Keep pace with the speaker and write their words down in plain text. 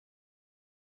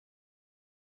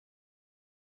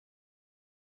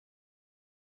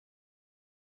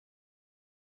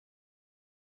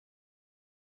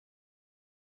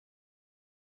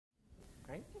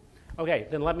Okay,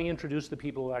 then let me introduce the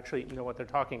people who actually know what they're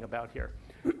talking about here.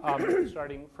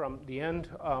 Starting from the end,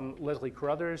 Leslie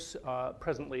Carruthers,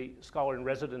 presently scholar in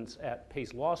residence at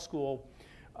Pace Law School.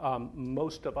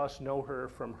 Most of us know her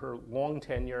from her long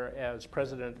tenure as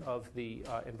president of the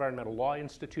Environmental Law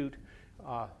Institute,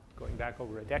 going back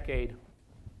over a decade,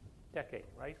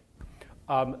 right?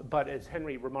 But as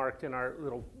Henry remarked in our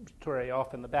little story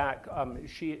off in the back,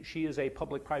 she is a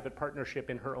public-private partnership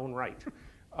in her own right.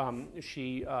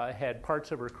 She had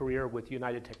parts of her career with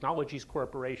United Technologies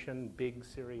Corporation, big,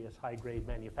 serious, high-grade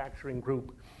manufacturing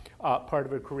group. Part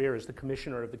of her career as the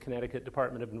commissioner of the Connecticut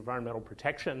Department of Environmental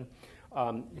Protection.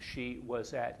 She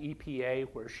was at EPA,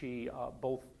 where she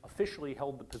both officially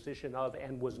held the position of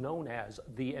and was known as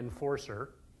the enforcer.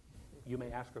 You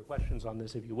may ask her questions on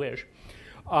this if you wish.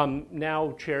 Now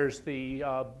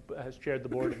has chaired the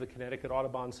board of the Connecticut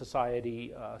Audubon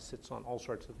Society, sits on all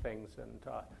sorts of things, and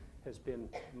has been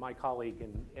my colleague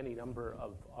in any number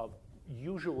of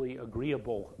usually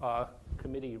agreeable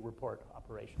committee report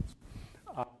operations.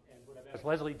 And what I've asked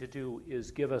Leslie to do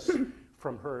is give us,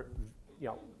 from her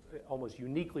almost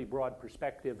uniquely broad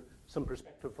perspective, some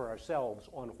perspective for ourselves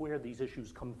on where these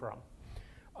issues come from.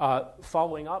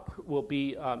 Following up will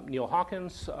be Neil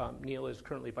Hawkins. Neil is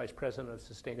currently Vice President of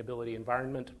Sustainability,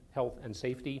 Environment, Health, and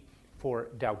Safety for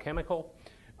Dow Chemical.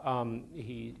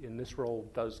 He, in this role,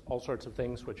 does all sorts of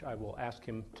things which I will ask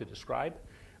him to describe,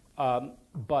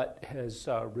 but has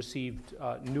received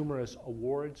numerous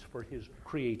awards for his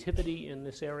creativity in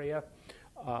this area.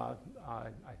 I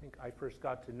think I first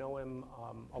got to know him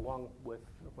along with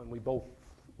when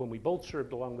we both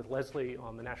served along with Leslie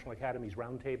on the National Academy's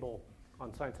Roundtable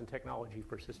on Science and Technology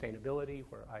for Sustainability,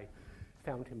 where I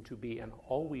found him to be an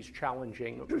always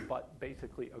challenging but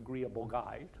basically agreeable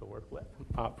guy to work with,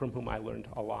 from whom I learned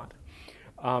a lot.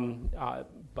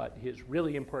 But his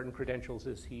really important credentials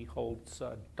is he holds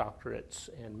doctorates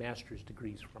and master's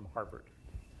degrees from Harvard.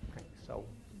 Okay, so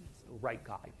he's the right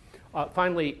guy.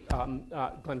 Finally,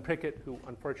 Glenn Prickett, who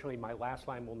unfortunately my last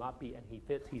line will not be, and he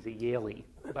fits, he's a Yalie,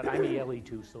 but I'm a Yalie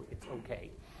too, so it's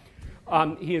okay.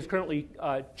 He is currently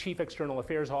Chief External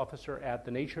Affairs Officer at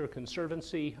the Nature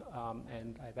Conservancy,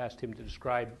 and I've asked him to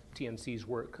describe TNC's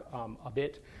work a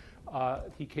bit.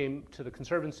 He came to the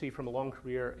Conservancy from a long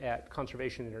career at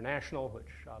Conservation International, which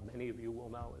many of you will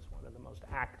know is one of the most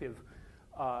active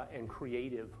and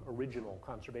creative original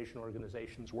conservation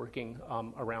organizations working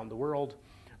around the world.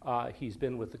 He's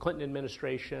been with the Clinton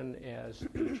administration as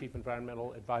the Chief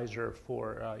Environmental Advisor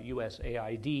for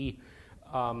USAID.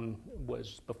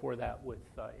 Was before that with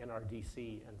NRDC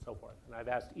and so forth. And I've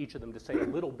asked each of them to say a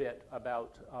little bit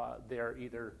about their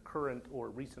either current or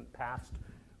recent past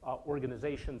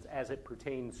organizations as it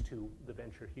pertains to the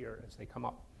venture here as they come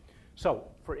up. So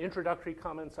for introductory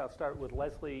comments, I'll start with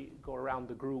Leslie, go around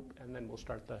the group, and then we'll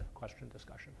start the question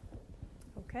discussion.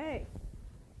 Okay.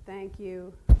 Thank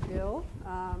you, Bill.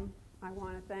 I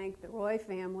want to thank the Roy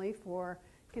family for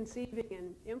conceiving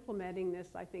and implementing this,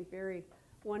 I think, very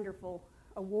wonderful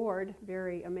award,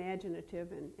 very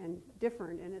imaginative and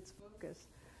different in its focus.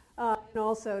 And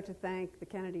also to thank the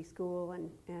Kennedy School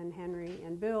and Henry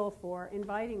and Bill for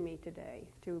inviting me today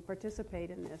to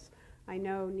participate in this. I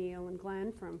know Neil and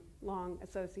Glenn from long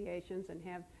associations and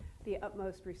have the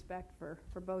utmost respect for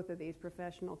both of these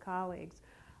professional colleagues.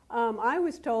 I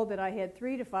was told that I had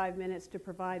 3 to 5 minutes to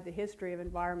provide the history of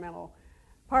environmental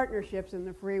partnerships in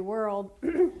the free world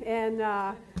and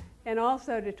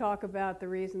also to talk about the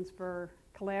reasons for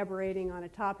collaborating on a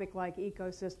topic like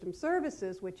ecosystem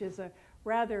services, which is a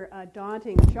rather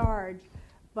daunting charge,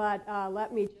 but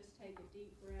let me just take a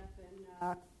deep breath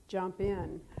and jump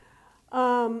in.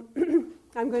 I'm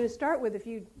going to start with a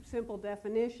few simple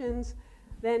definitions,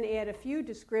 then add a few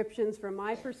descriptions from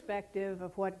my perspective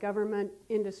of what government,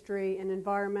 industry, and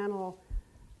environmental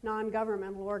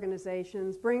non-governmental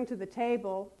organizations bring to the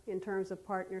table in terms of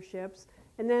partnerships,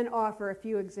 and then offer a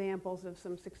few examples of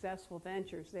some successful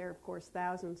ventures. There are, of course,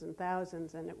 thousands and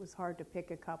thousands, and it was hard to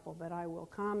pick a couple, but I will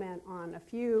comment on a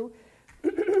few.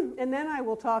 And then I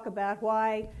will talk about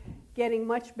why getting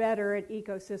much better at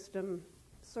ecosystem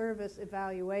service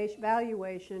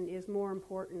evaluation is more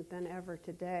important than ever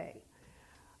today.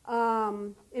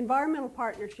 Environmental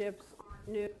partnerships aren't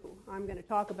new. I'm going to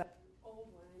talk about the old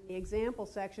one in the example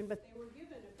section, but they were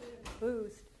given a bit of a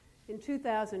boost in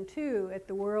 2002 at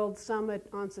the World Summit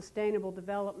on Sustainable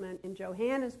Development in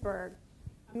Johannesburg,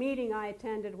 a meeting I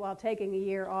attended while taking a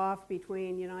year off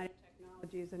between United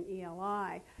Technologies and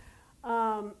ELI.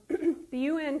 The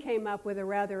UN came up with a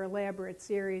rather elaborate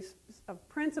series of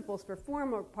principles for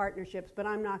formal partnerships, but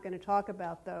I'm not going to talk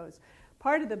about those.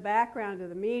 Part of the background of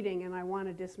the meeting, and I want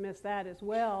to dismiss that as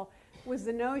well, was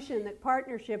the notion that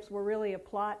partnerships were really a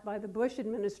plot by the Bush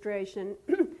administration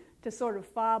to sort of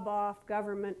fob off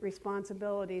government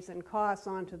responsibilities and costs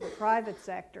onto the private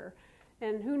sector.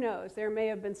 And who knows, there may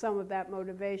have been some of that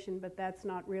motivation, but that's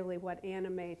not really what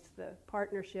animates the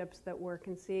partnerships that were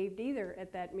conceived either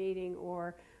at that meeting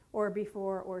or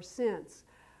before or since.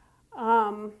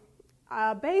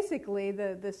 Basically,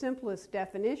 the simplest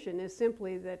definition is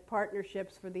simply that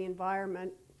partnerships for the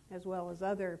environment, as well as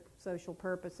other social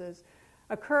purposes,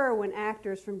 occur when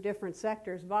actors from different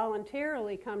sectors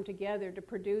voluntarily come together to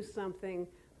produce something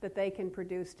that they can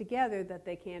produce together that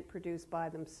they can't produce by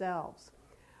themselves.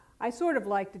 I sort of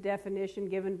like the definition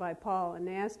given by Paul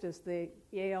Anastas, the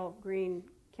Yale Green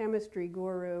chemistry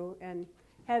guru and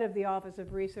head of the Office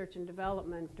of Research and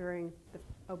Development during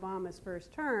Obama's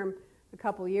first term, a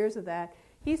couple years of that.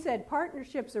 He said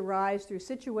partnerships arise through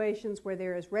situations where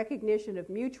there is recognition of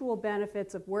mutual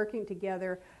benefits of working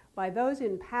together by those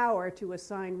in power to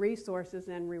assign resources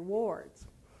and rewards.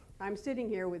 I'm sitting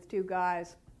here with two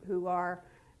guys who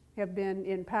have been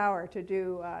in power to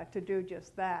do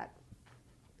just that.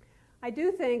 I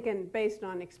do think, and based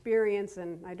on experience,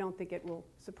 and I don't think it will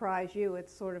surprise you,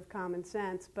 it's sort of common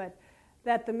sense, but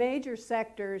that the major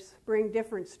sectors bring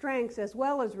different strengths as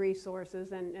well as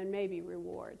resources and maybe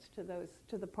rewards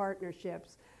to the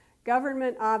partnerships.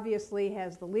 Government obviously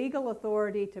has the legal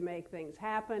authority to make things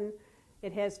happen.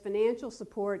 It has financial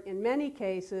support in many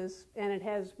cases, and it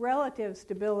has relative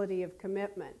stability of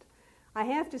commitment. I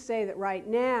have to say that right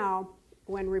now,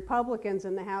 when Republicans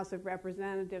in the House of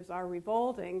Representatives are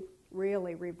revolting,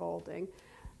 really revolting,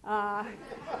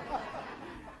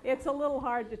 it's a little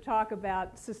hard to talk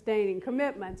about sustaining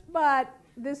commitments, but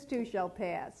this too shall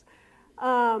pass.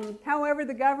 However,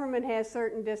 the government has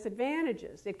certain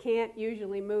disadvantages. It can't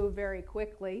usually move very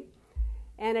quickly,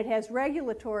 and it has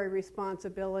regulatory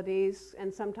responsibilities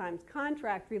and sometimes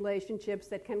contract relationships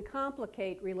that can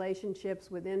complicate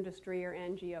relationships with industry or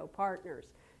NGO partners,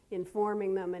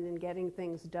 informing them and in getting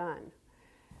things done.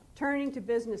 Turning to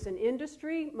business and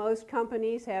industry, most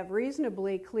companies have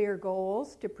reasonably clear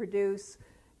goals to produce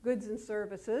goods and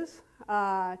services,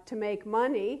 to make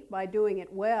money by doing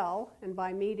it well and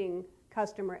by meeting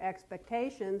customer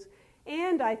expectations,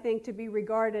 and I think to be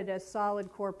regarded as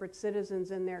solid corporate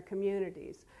citizens in their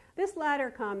communities. This latter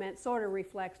comment sort of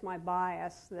reflects my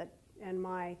bias and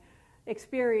my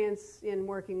experience in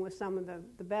working with some of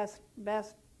the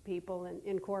best people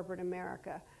in corporate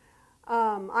America.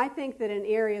 I think that in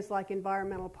areas like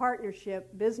environmental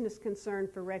partnership, business concern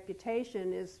for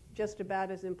reputation is just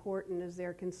about as important as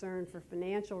their concern for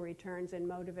financial returns and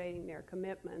motivating their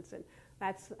commitments. And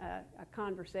that's a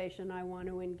conversation I want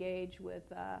to engage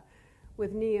with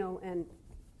Neil and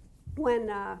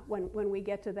when we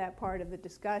get to that part of the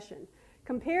discussion.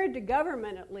 Compared to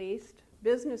government, at least,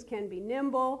 business can be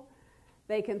nimble,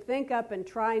 they can think up and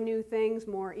try new things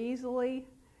more easily,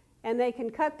 and they can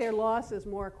cut their losses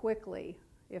more quickly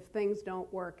if things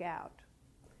don't work out.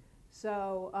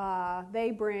 So they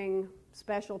bring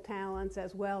special talents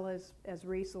as well as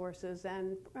resources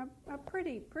and a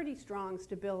pretty strong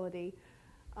stability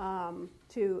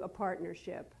to a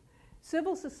partnership.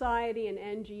 Civil society and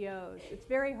NGOs, it's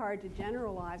very hard to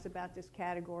generalize about this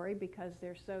category because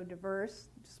they're so diverse,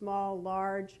 small,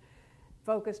 large,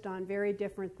 focused on very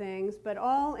different things, but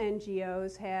all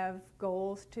NGOs have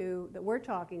goals that we're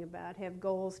talking about, have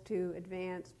goals to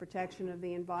advance protection of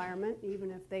the environment,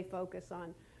 even if they focus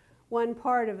on one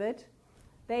part of it.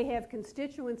 They have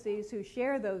constituencies who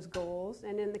share those goals,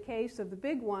 and in the case of the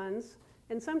big ones,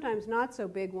 and sometimes not so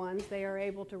big ones, they are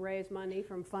able to raise money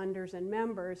from funders and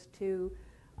members to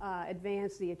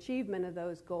advance the achievement of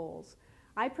those goals.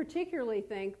 I particularly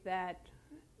think that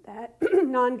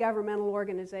non-governmental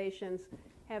organizations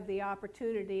have the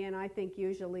opportunity, and I think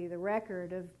usually the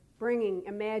record, of bringing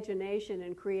imagination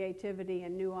and creativity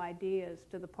and new ideas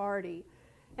to the party.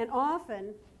 And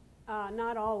often,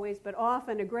 not always, but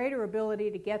often a greater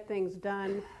ability to get things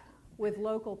done with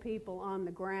local people on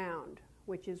the ground,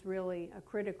 which is really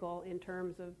critical in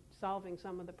terms of solving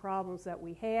some of the problems that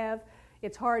we have.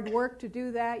 It's hard work to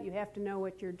do that. You have to know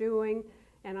what you're doing,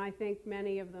 and I think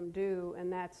many of them do,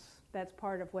 and that's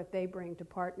part of what they bring to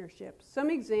partnerships. Some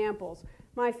examples.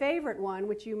 My favorite one,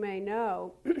 which you may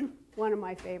know, one of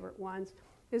my favorite ones,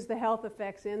 is the Health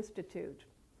Effects Institute.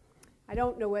 I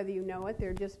don't know whether you know it.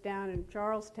 They're just down in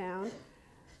Charlestown.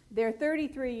 They're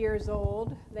 33 years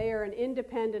old. They are an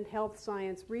independent health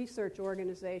science research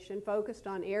organization focused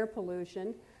on air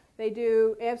pollution. They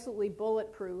do absolutely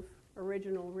bulletproof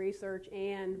original research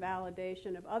and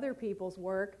validation of other people's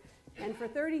work. And for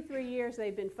 33 years,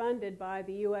 they've been funded by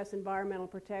the U.S. Environmental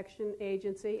Protection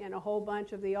Agency and a whole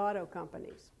bunch of the auto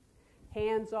companies.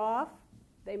 hands-off.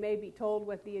 They may be told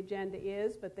what the agenda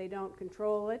is, but they don't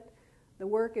control it. The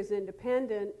work is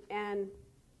independent, and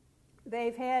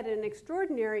they've had an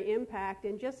extraordinary impact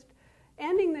in just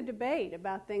ending the debate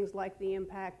about things like the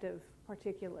impact of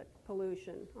particulate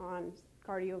pollution on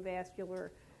cardiovascular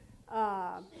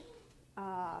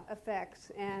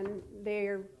effects. And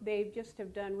they just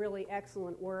have done really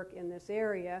excellent work in this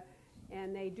area,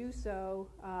 and they do so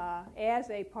as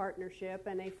a partnership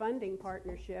and a funding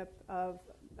partnership of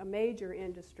a major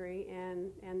industry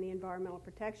and the Environmental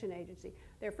Protection Agency.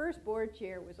 Their first board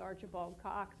chair was Archibald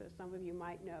Cox, as some of you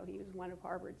might know. He was one of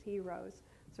Harvard's heroes,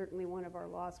 certainly one of our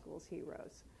law school's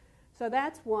heroes. So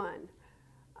that's one.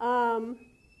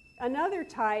 Another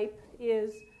type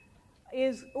is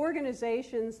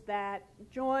organizations that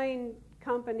join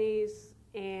companies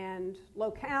and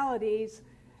localities,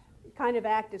 kind of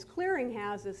act as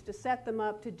clearinghouses to set them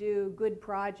up to do good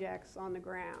projects on the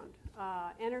ground.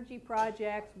 Energy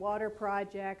projects, water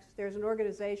projects. There's an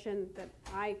organization that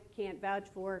I can't vouch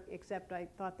for, except I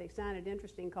thought they sounded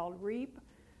interesting, called REAP,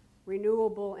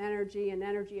 Renewable Energy and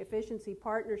Energy Efficiency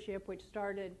Partnership, which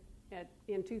started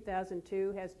in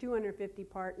 2002, has 250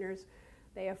 partners.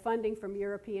 They have funding from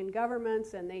European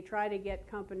governments, and they try to get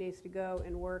companies to go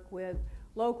and work with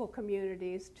local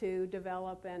communities to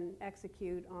develop and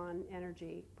execute on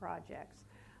energy projects.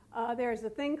 There's a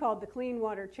thing called the Clean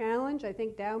Water Challenge. I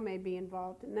think Dow may be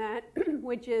involved in that,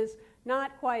 which is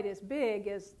not quite as big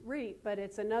as REAP, but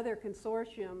it's another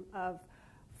consortium of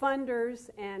funders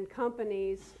and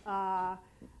companies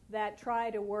that try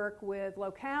to work with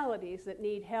localities that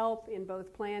need help in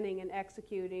both planning and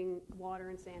executing water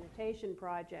and sanitation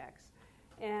projects.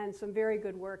 And some very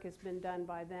good work has been done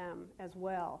by them as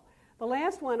well. The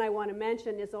last one I want to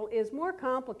mention is more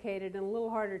complicated and a little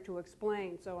harder to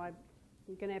explain, so I'm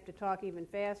going to have to talk even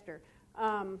faster.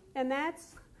 And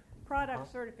that's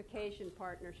product certification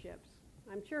partnerships.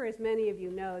 I'm sure, as many of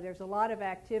you know, there's a lot of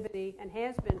activity, and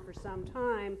has been for some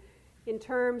time, in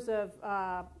terms of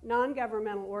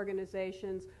non-governmental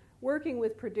organizations working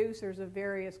with producers of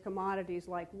various commodities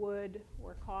like wood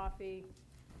or coffee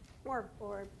or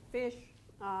fish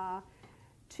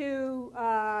to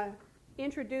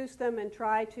introduce them and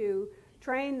try to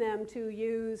train them to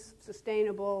use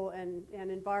sustainable and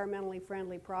environmentally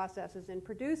friendly processes in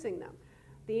producing them.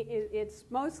 It's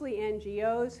mostly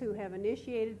NGOs who have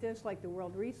initiated this, like the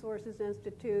World Resources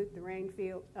Institute, the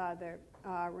Rainforest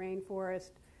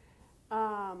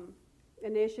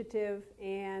Initiative,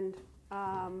 and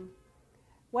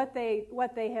what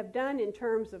they have done in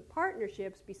terms of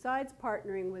partnerships, besides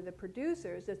partnering with the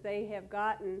producers, is they have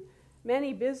gotten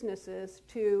many businesses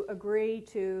to agree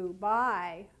to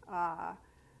buy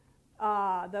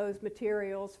those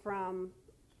materials from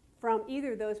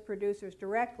either those producers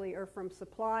directly or from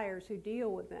suppliers who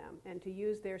deal with them, and to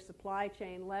use their supply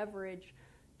chain leverage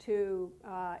to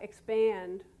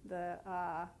expand the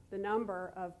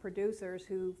number of producers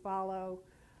who follow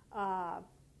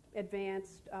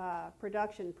advanced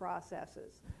production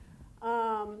processes.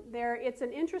 It's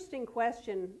an interesting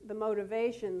question, the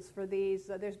motivations for these.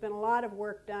 There's been a lot of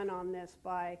work done on this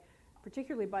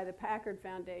particularly by the Packard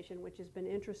Foundation, which has been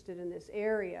interested in this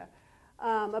area,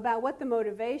 about what the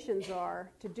motivations are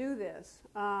to do this,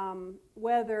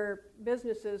 whether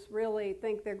businesses really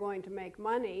think they're going to make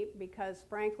money, because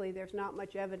frankly there's not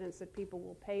much evidence that people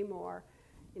will pay more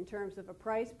in terms of a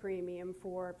price premium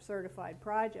for certified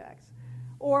projects,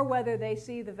 or whether they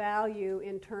see the value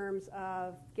in terms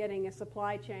of getting a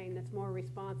supply chain that's more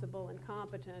responsible and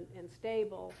competent and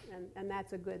stable, and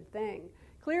that's a good thing.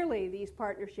 Clearly, these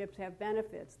partnerships have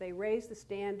benefits. They raise the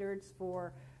standards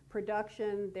for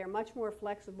production. They're much more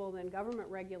flexible than government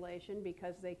regulation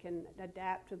because they can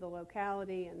adapt to the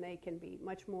locality, and they can be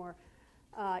much more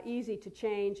easy to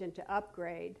change and to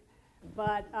upgrade.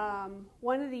 But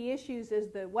one of the issues is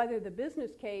whether the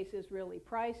business case is really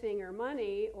pricing or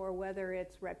money, or whether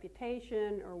it's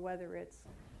reputation, or whether it's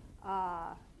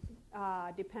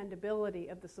dependability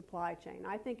of the supply chain.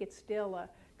 I think it's still a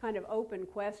kind of open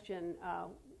question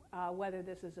whether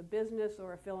this is a business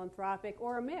or a philanthropic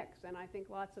or a mix, and I think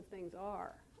lots of things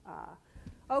are.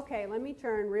 Okay, let me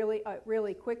turn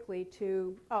really quickly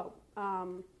to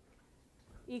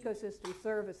ecosystem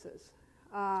services.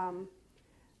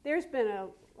 There's been a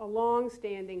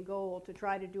long-standing goal to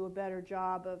try to do a better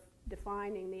job of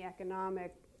defining the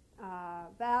economic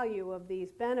value of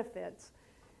these benefits.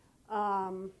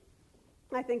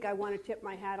 I think I want to tip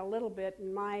my hat a little bit,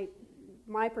 and my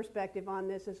perspective on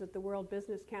this is that the World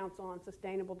Business Council on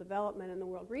Sustainable Development and the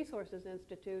World Resources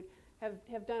Institute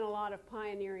have done a lot of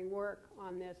pioneering work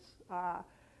on this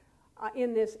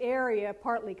in this area,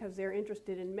 partly because they're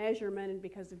interested in measurement and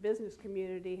because the business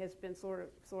community has been sort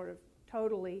of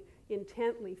totally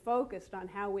intently focused on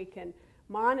how we can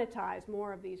monetize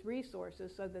more of these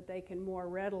resources so that they can more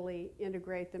readily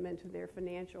integrate them into their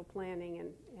financial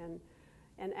planning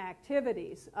and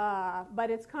activities. But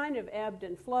it's kind of ebbed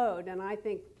and flowed, and I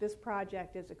think this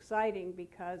project is exciting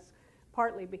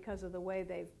partly because of the way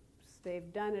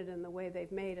they've done it and the way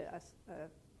they've made us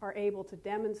are able to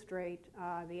demonstrate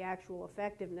the actual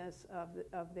effectiveness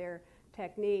of their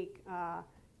technique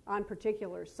on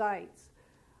particular sites.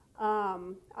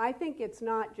 I think it's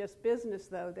not just business,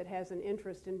 though, that has an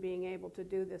interest in being able to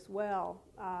do this well.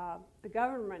 The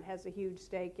government has a huge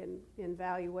stake in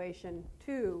valuation,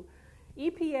 too.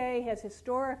 EPA has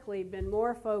historically been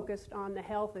more focused on the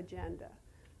health agenda.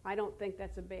 I don't think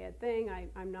that's a bad thing.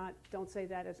 Don't say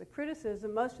that as a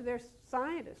criticism. Most of their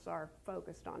scientists are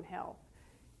focused on health.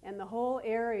 And the whole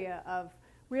area of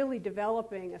really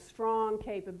developing a strong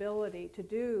capability to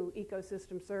do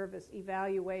ecosystem service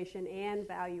evaluation and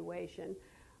valuation,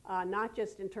 not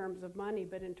just in terms of money,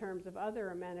 but in terms of other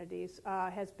amenities,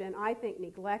 has been, I think,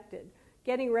 neglected.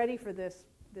 Getting ready for this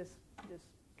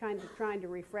kind of trying to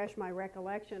refresh my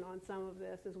recollection on some of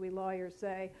this, as we lawyers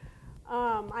say,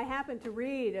 I happened to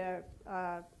read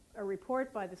a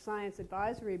report by the Science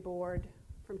Advisory Board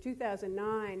from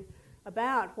 2009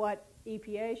 about what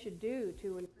EPA should do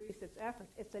to increase its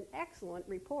efforts. It's an excellent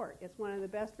report. It's one of the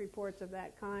best reports of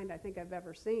that kind I think I've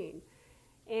ever seen.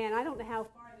 And I don't know how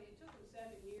far it took them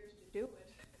 7 years to do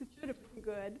it. It should have been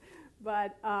good.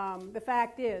 But the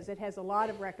fact is, it has a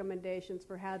lot of recommendations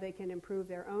for how they can improve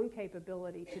their own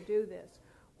capability to do this.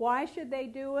 Why should they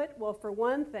do it? Well, for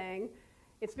one thing,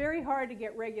 it's very hard to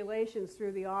get regulations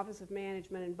through the Office of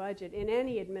Management and Budget in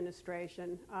any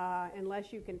administration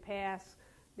unless you can pass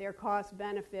their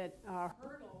cost-benefit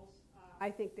hurdles. I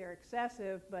think they're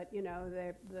excessive, but you know,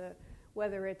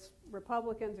 whether it's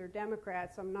Republicans or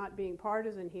Democrats, I'm not being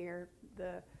partisan here,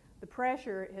 the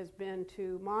pressure has been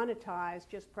to monetize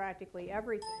just practically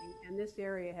everything, and this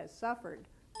area has suffered.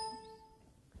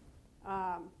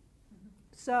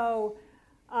 So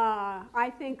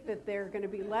I think that there are going to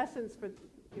be lessons for,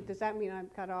 does that mean I'm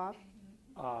cut off?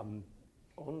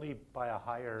 Only by a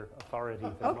higher authority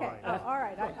than okay. mine. All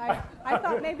right. I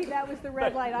thought maybe that was the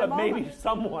red light. But maybe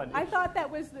someone. I thought that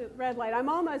was the red light. I'm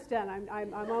almost done.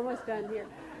 I'm almost done here.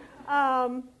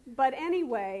 But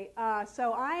anyway,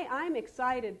 so I'm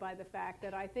excited by the fact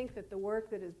that I think that the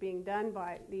work that is being done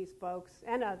by these folks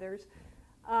and others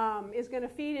is going to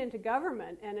feed into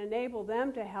government and enable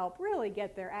them to help really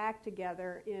get their act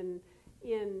together in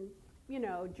you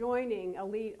know, joining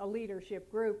a leadership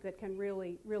group that can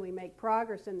really make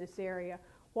progress in this area.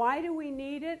 Why do we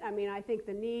need it? I mean, I think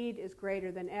the need is greater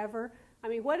than ever. I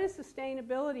mean, what is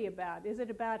sustainability about? Is it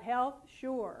about health?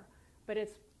 Sure, but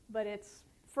it's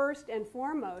first and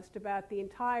foremost about the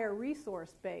entire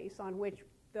resource base on which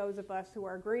those of us who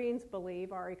are Greens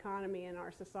believe our economy and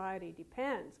our society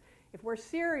depends. If we're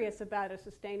serious about a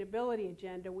sustainability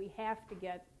agenda, we have to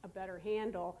get a better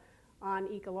handle on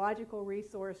ecological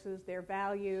resources, their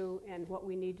value, and what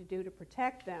we need to do to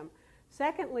protect them.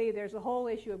 Secondly, there's a whole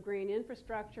issue of green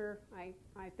infrastructure.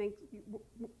 I think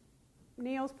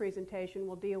Neil's presentation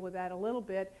will deal with that a little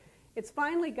bit. It's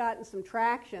finally gotten some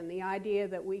traction, the idea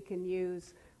that we can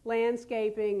use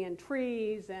landscaping and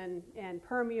trees and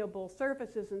permeable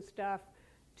surfaces and stuff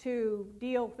to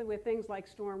deal with things like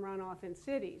storm runoff in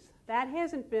cities. That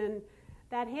hasn't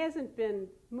been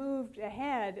moved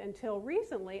ahead until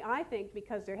recently, I think,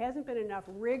 because there hasn't been enough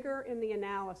rigor in the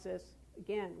analysis,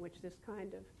 again, which this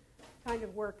kind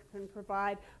of work can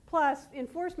provide. Plus,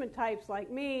 enforcement types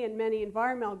like me and many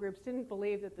environmental groups didn't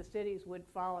believe that the cities would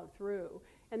follow through.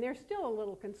 And they're still a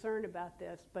little concerned about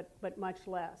this, but much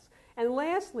less. And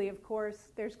lastly, of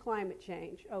course, there's climate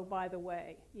change. Oh, by the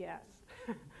way, yes.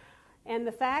 And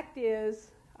the fact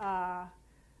is,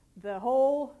 the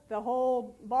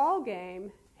whole ball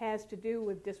game has to do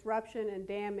with disruption and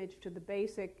damage to the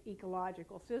basic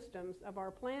ecological systems of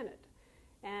our planet.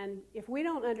 And if we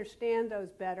don't understand those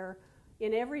better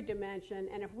in every dimension,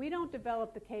 and if we don't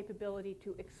develop the capability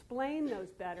to explain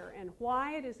those better and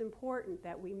why it is important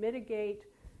that we mitigate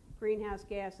greenhouse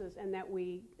gases and that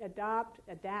we adopt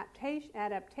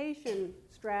adaptation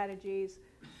strategies,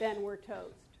 then we're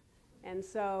toast. And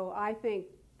so I think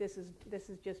this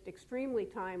is just extremely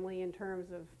timely in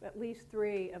terms of at least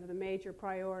 3 of the major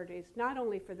priorities, not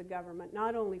only for the government,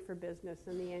 not only for business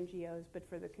and the NGOs, but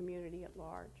for the community at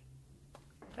large.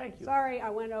 Thank you. Sorry, I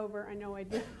went over. I know I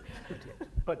did.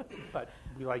 but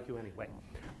we like you anyway.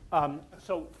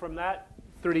 So from that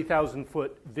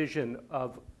 30,000-foot vision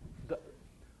of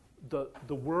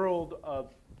the world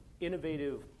of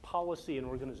innovative policy and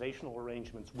organizational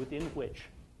arrangements within which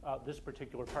this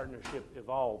particular partnership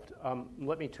evolved.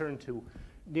 Let me turn to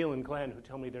Neil and Glenn, who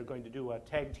tell me they're going to do a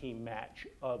tag team match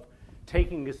of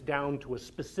taking this down to a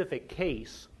specific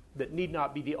case that need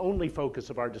not be the only focus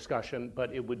of our discussion,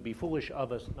 but it would be foolish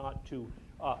of us not to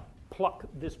pluck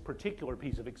this particular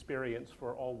piece of experience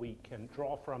for all we can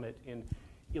draw from it in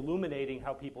illuminating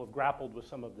how people have grappled with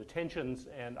some of the tensions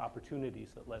and opportunities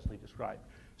that Leslie described.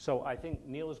 So I think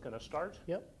Neil is going to start.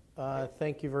 Yep.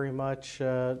 Thank you very much,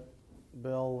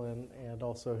 Bill, and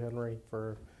also Henry,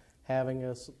 for having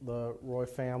us, the Roy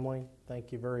family.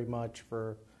 Thank you very much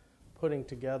for putting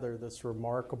together this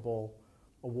remarkable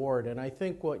award. And I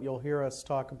think what you'll hear us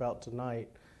talk about tonight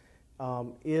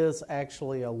is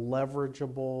actually a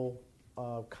leverageable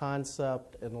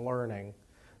concept and learning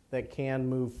that can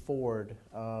move forward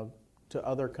to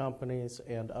other companies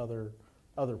and other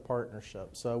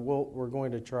partnerships. So we're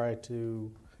going to try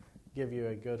to give you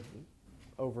a good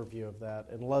overview of that.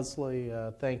 And Leslie,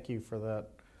 thank you for that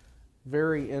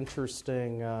very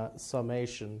interesting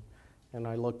summation, and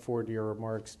I look forward to your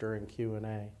remarks during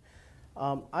Q&A.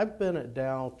 I've been at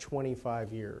Dow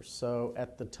 25 years. So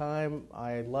at the time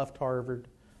I left Harvard,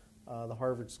 the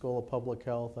Harvard School of Public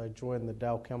Health, I joined the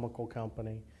Dow Chemical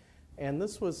Company. And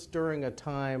this was during a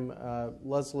time,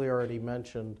 Leslie already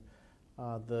mentioned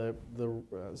the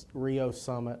Rio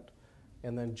Summit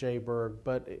and then Jay Berg.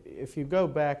 But if you go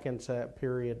back into that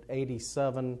period,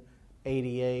 87,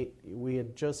 88, we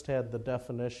had just had the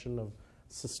definition of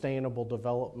sustainable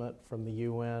development from the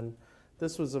UN.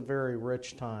 This was a very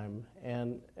rich time.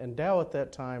 And Dow at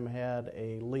that time had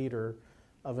a leader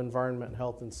of environment,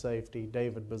 health, and safety,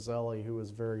 David Bazzelli, who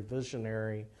was very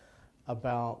visionary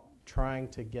about trying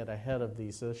to get ahead of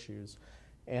these issues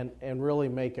and really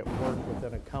make it work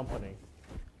within a company.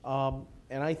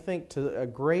 And I think to a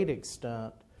great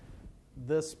extent,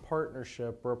 this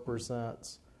partnership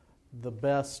represents the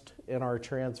best in our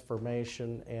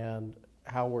transformation and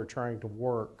how we're trying to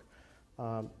work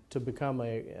to become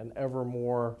an ever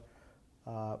more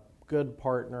good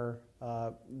partner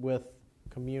with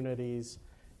communities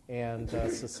and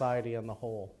society on the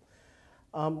whole.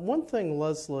 One thing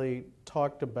Leslie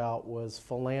talked about was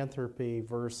philanthropy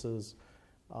versus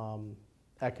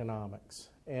economics.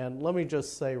 And let me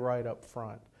just say right up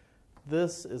front,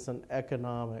 this is an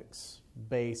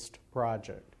economics-based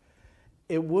project.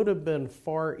 It would have been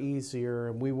far easier,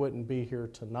 and we wouldn't be here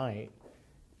tonight,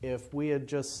 if we had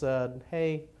just said,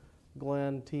 hey,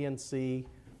 Glenn, TNC,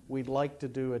 we'd like to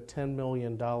do a $10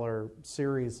 million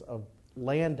series of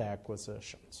land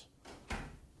acquisitions.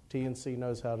 TNC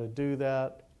knows how to do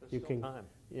that. There's still time.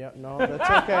 Yeah, no, that's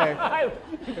okay.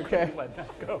 Okay. Let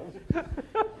that go.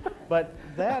 But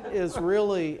that is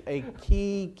really a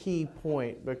key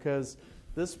point, because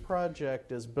this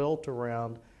project is built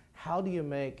around how do you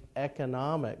make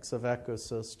economics of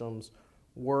ecosystems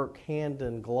work hand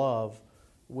in glove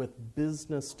with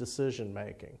business decision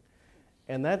making.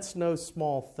 And that's no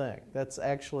small thing. That's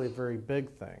actually a very big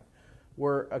thing.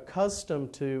 We're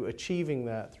accustomed to achieving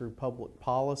that through public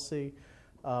policy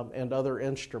and other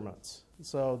instruments.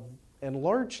 So, and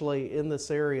largely in this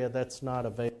area, that's not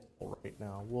available right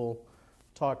now. We'll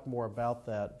talk more about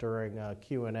that during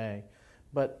Q&A.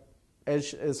 But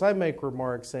as I make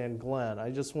remarks, and Glenn,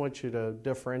 I just want you to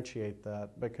differentiate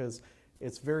that, because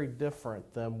it's very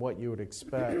different than what you would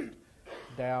expect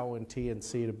Dow and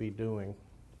TNC to be doing.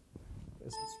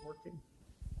 Is this working?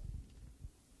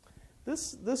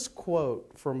 This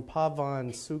quote from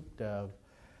Pavan Sukhdev,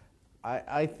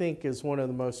 I think is one of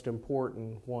the most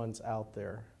important ones out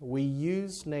there. We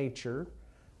use nature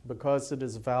because it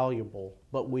is valuable,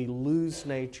 but we lose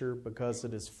nature because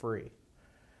it is free.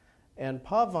 And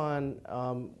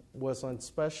Pavan was on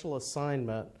special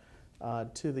assignment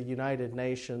to the United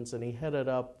Nations, and he headed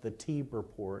up the TEEB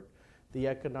report, the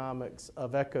economics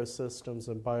of ecosystems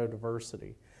and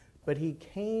biodiversity. But he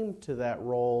came to that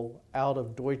role out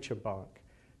of Deutsche Bank.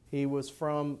 He was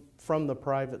from the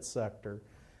private sector.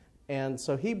 And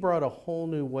so he brought a whole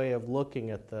new way of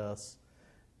looking at this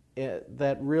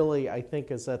that really, I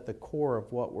think, is at the core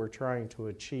of what we're trying to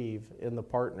achieve in the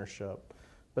partnership.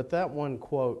 But that one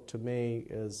quote, to me,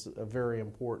 is a very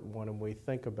important one, and we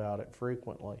think about it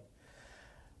frequently.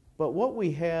 But what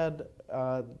we had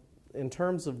in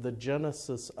terms of the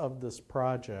genesis of this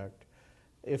project,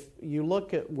 if you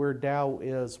look at where Dow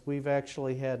is, we've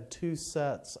actually had two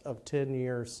sets of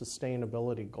 10-year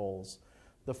sustainability goals.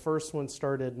 The first one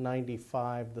started in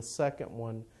 '95, the second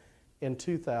one in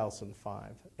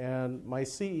 2005. And my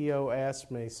CEO asked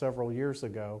me several years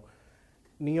ago,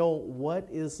 Neil, what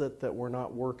is it that we're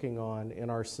not working on in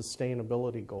our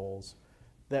sustainability goals?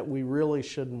 that we really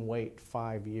shouldn't wait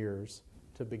 5 years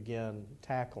to begin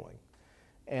tackling.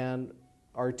 And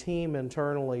our team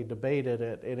internally debated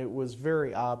it, and it was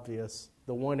very obvious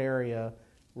the one area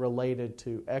related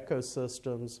to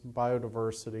ecosystems,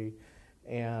 biodiversity,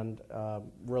 and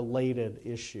related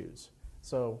issues.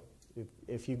 So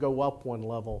if you go up one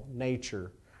level,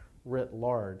 nature writ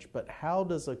large. But how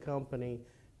does a company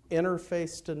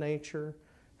interface to nature?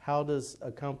 How does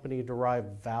a company derive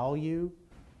value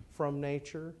from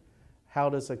nature? How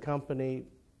does a company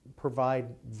provide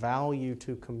value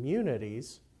to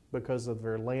communities because of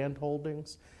their land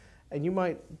holdings? And you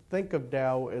might think of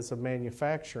Dow as a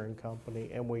manufacturing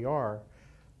company, and we are,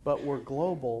 but we're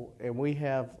global and we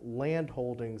have land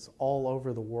holdings all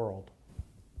over the world.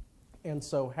 And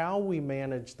so how we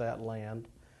manage that land,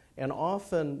 and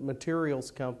often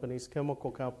materials companies,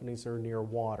 chemical companies are near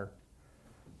water.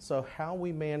 So how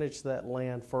we manage that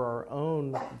land for our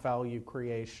own value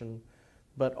creation,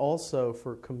 but also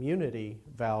for community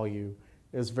value,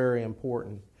 is very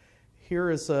important. Here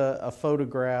is a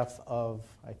photograph of,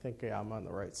 I think I'm on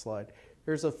the right slide.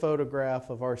 Here's a photograph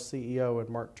of our CEO, and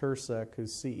Mark Tursek,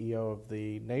 who's CEO of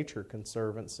the Nature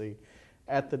Conservancy,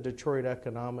 at the Detroit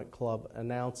Economic Club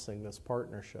announcing this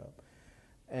partnership.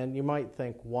 And you might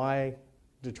think, why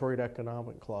Detroit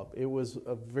Economic Club? It was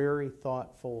a very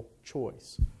thoughtful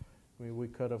choice. I mean, we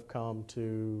could have come to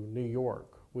New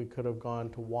York. We could have gone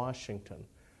to Washington.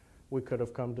 We could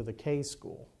have come to the K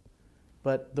School.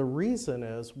 But the reason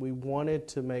is we wanted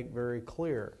to make very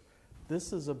clear,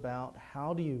 this is about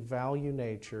how do you value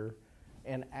nature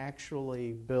and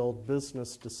actually build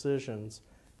business decisions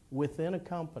within a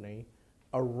company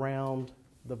around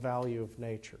the value of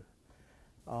nature.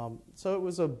 So it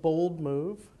was a bold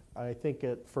move. I think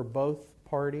for both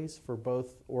parties, for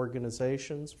both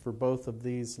organizations, for both of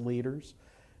these leaders,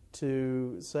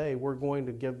 to say we're going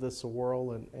to give this a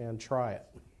whirl and try it.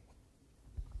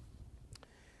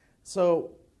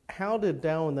 So how did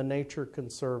Dow and the Nature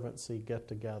Conservancy get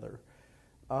together?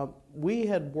 We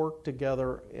had worked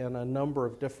together in a number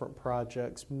of different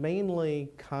projects,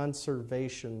 mainly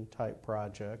conservation type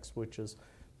projects, which is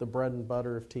the bread and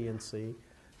butter of TNC.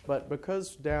 But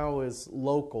because Dow is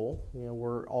local,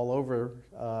 we're all over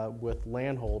with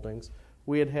land holdings,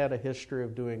 we had a history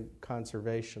of doing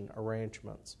conservation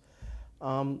arrangements.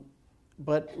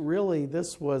 But really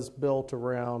this was built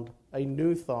around a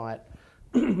new thought,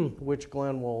 which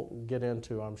Glenn will get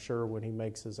into, I'm sure, when he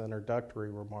makes his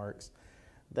introductory remarks,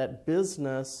 that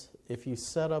business, if you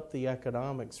set up the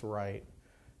economics right,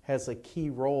 has a key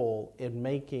role in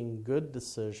making good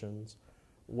decisions,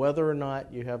 whether or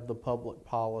not you have the public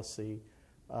policy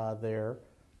there,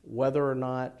 whether or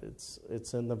not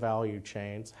it's in the value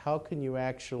chains. How can you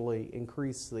actually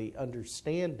increase the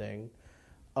understanding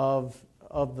of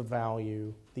the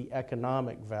value, the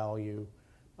economic value,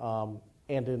 and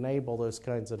enable those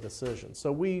kinds of decisions?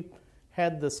 So we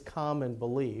had this common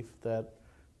belief that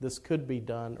this could be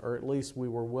done, or at least we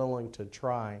were willing to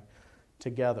try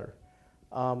together.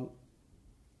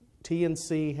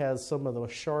 TNC has some of the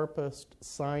sharpest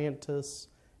scientists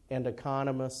and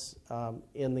economists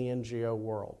in the NGO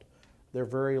world. They're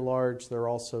very large. They're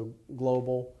also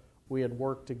global. We had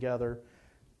worked together.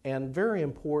 And very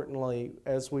importantly,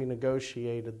 as we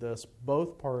negotiated this,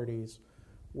 both parties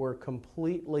were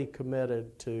completely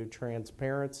committed to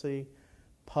transparency,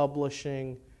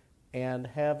 publishing, and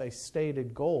have a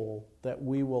stated goal that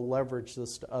we will leverage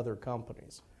this to other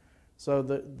companies. So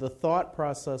the thought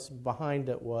process behind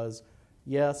it was,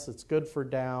 yes, it's good for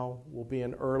Dow, we'll be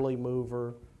an early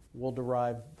mover, we'll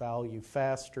derive value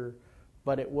faster,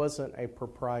 but it wasn't a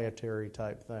proprietary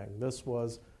type thing. This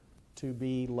was to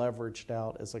be leveraged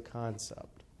out as a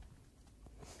concept.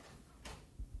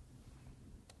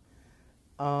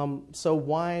 So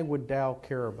why would Dow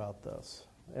care about this?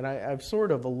 And I've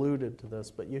sort of alluded to this,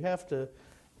 but you have to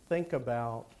think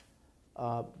about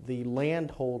the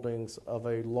land holdings of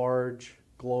a large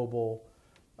global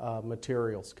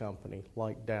materials company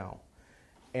like Dow.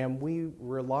 And we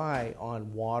rely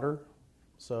on water,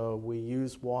 so we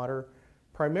use water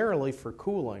primarily for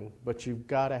cooling, but you've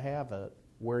got to have it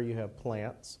where you have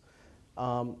plants.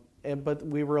 But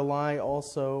we rely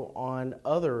also on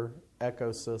other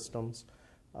ecosystems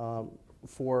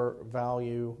for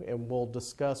value, and we'll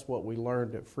discuss what we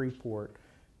learned at Freeport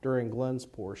during Glenn's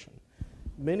portion.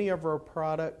 Many of our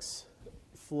products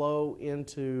flow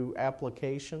into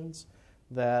applications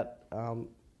that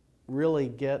really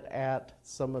get at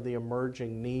some of the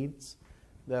emerging needs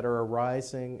that are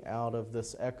arising out of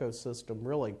this ecosystem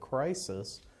really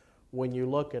crisis when you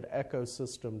look at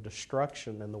ecosystem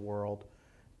destruction in the world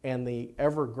and the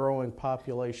ever-growing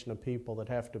population of people that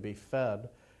have to be fed.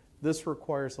 This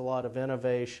requires a lot of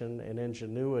innovation and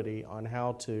ingenuity on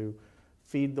how to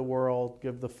feed the world,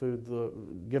 give the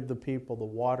people the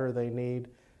water they need,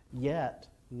 yet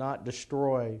not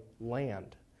destroy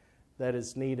land that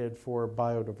is needed for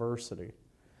biodiversity.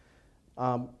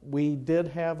 We did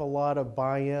have a lot of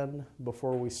buy-in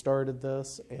before we started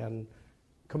this and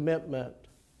commitment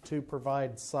to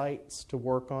provide sites to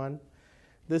work on.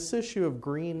 This issue of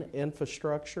green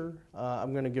infrastructure,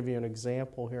 I'm going to give you an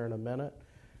example here in a minute,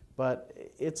 but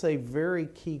it's a very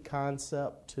key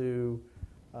concept to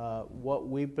what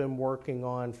we've been working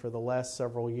on for the last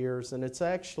several years, and it's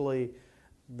actually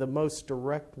the most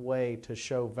direct way to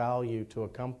show value to a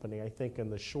company, I think, in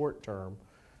the short term,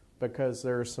 because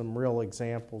there are some real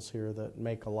examples here that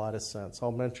make a lot of sense.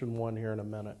 I'll mention one here in a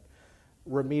minute.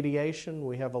 Remediation,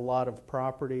 we have a lot of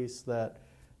properties that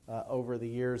over the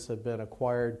years have been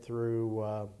acquired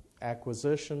through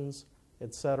acquisitions,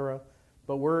 etc.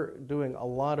 But we're doing a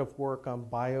lot of work on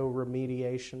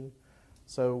bioremediation.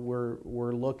 So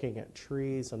we're looking at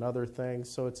trees and other things.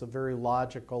 So it's a very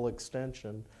logical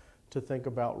extension to think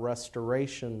about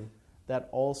restoration that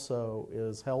also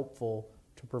is helpful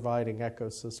to providing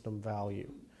ecosystem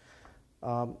value.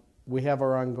 We have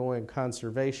our ongoing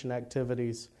conservation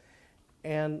activities.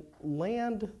 And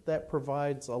land that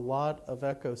provides a lot of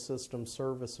ecosystem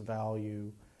service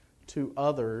value to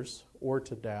others or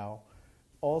to Dow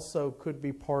also could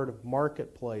be part of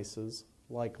marketplaces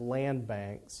like land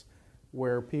banks,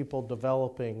 where people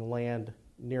developing land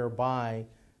nearby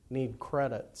need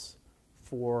credits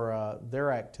for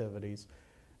their activities.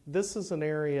 This is an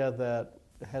area that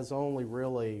has only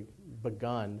really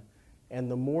begun,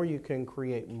 and the more you can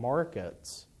create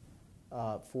markets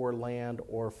for land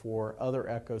or for other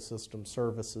ecosystem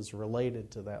services related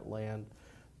to that land,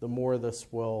 the more this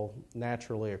will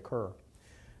naturally occur.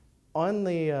 On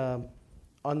the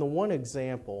one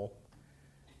example,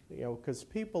 because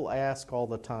people ask all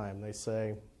the time, they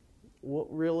say,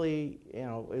 "What really,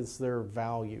 is there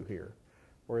value here,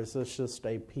 or is this just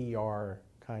a PR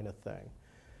kind of thing?"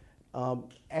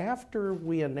 After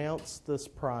we announced this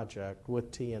project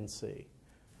with TNC,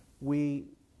 we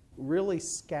really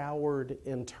scoured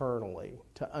internally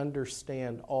to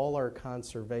understand all our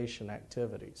conservation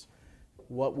activities,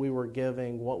 what we were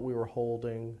giving, what we were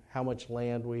holding, how much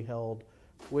land we held,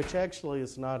 which actually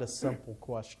is not a simple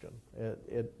question.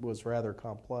 It was rather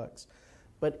complex.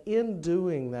 But in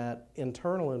doing that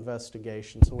internal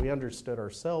investigation, so we understood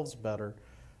ourselves better,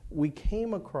 we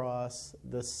came across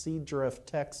the Seadrift,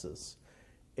 Texas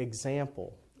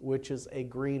example, which is a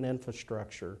green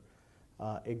infrastructure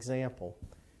example.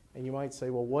 And you might say,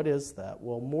 well, what is that?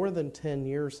 Well, more than 10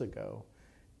 years ago,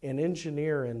 an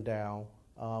engineer in Dow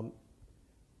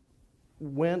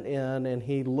went in and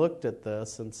he looked at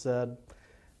this and said,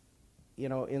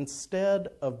 instead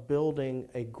of building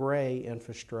a gray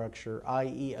infrastructure,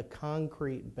 i.e. a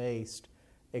concrete-based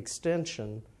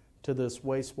extension to this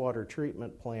wastewater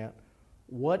treatment plant,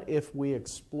 what if we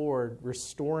explored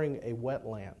restoring a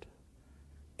wetland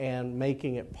and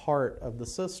making it part of the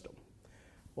system?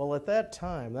 Well, at that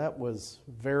time, that was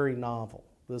very novel.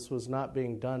 This was not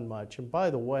being done much. And by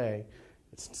the way,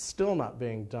 it's still not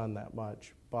being done that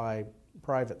much by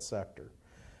private sector.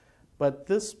 But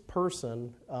this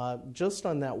person, just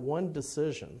on that one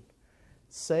decision,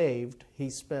 he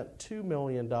spent $2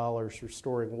 million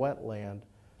restoring wetland,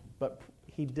 but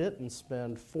he didn't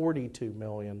spend $42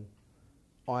 million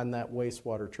on that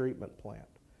wastewater treatment plant.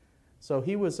 So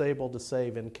he was able to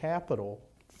save in capital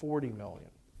 $40 million.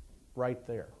 Right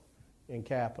there in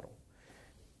capital.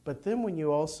 But then when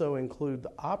you also include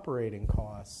the operating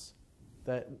costs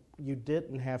that you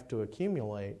didn't have to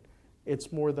accumulate,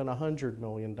 it's more than $100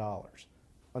 million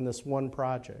on this one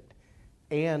project.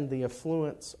 And the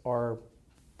effluents are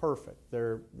perfect.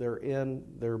 They're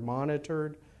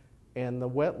monitored, and the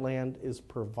wetland is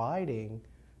providing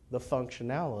the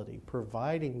functionality,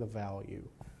 providing the value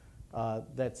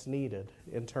that's needed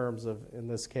in terms of, in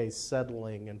this case,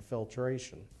 settling and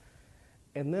filtration.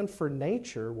 And then for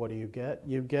nature, what do you get?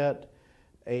 You get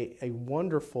a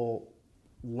wonderful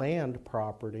land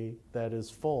property that is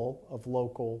full of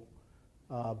local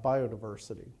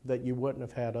biodiversity that you wouldn't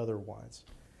have had otherwise.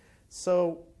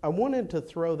 So I wanted to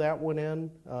throw that one in.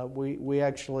 We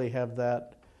actually have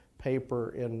that paper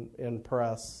in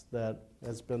press that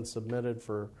has been submitted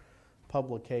for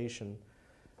publication.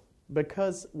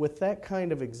 Because with that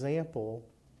kind of example,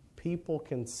 people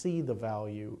can see the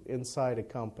value inside a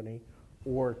company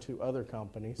or to other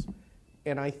companies.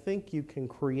 And I think you can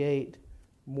create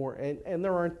more, and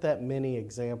there aren't that many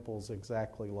examples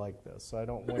exactly like this. So I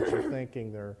don't want you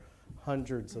thinking there are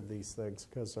hundreds of these things,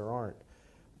 because there aren't.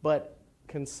 But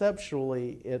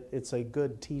conceptually, it's a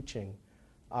good teaching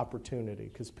opportunity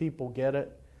because people get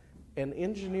it. And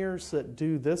engineers that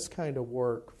do this kind of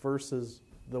work versus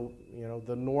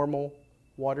the normal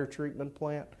water treatment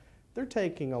plant, they're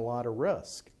taking a lot of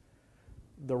risk.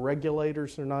 The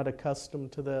regulators are not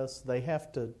accustomed to this. They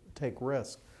have to take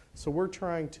risk. So we're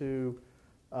trying to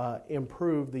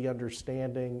improve the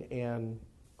understanding and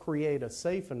create a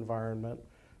safe environment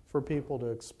for people to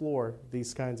explore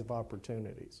these kinds of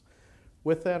opportunities.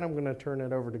 With that, I'm going to turn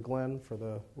it over to Glenn for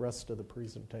the rest of the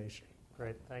presentation.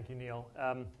 Great. Thank you, Neil.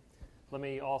 Let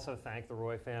me also thank the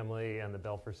Roy family and the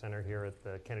Belfer Center here at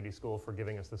the Kennedy School for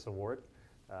giving us this award.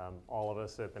 All of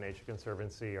us at the Nature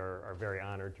Conservancy are very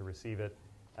honored to receive it.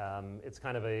 It's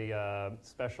kind of a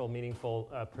special, meaningful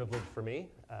privilege for me.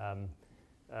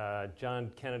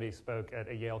 John Kennedy spoke at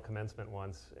a Yale commencement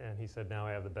once, and he said, now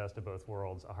I have the best of both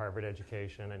worlds, a Harvard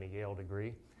education and a Yale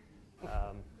degree.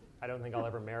 I don't think I'll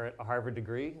ever merit a Harvard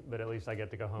degree, but at least I get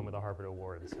to go home with a Harvard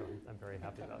award, so I'm very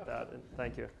happy about that, and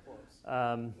thank you.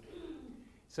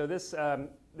 So this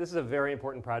is a very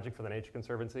important project for the Nature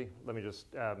Conservancy. Let me just,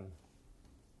 if I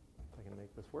can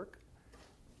make this work,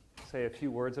 say a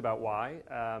few words about why.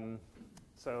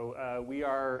 We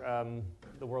are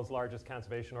the world's largest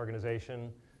conservation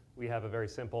organization. We have a very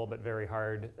simple but very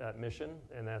hard mission,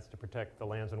 and that's to protect the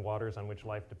lands and waters on which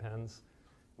life depends.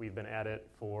 We've been at it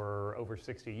for over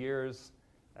 60 years.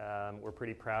 We're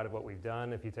pretty proud of what we've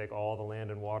done. If you take all the land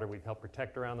and water we've helped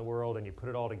protect around the world and you put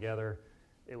it all together,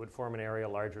 it would form an area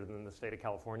larger than the state of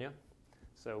California.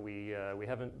 So we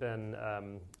haven't been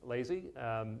lazy,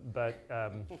 but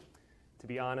to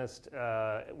be honest,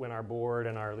 when our board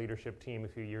and our leadership team a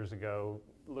few years ago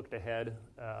looked ahead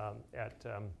at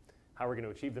how we're going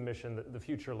to achieve the mission, the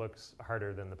future looks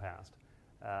harder than the past.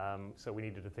 So we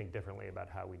needed to think differently about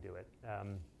how we do it.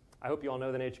 I hope you all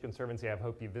know the Nature Conservancy. I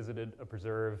hope you visited a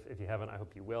preserve. If you haven't, I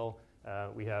hope you will.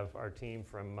 We have our team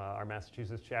from our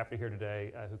Massachusetts chapter here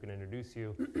today who can introduce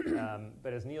you.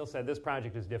 But as Neil said, this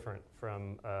project is different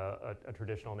from a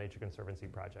traditional Nature Conservancy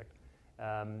project.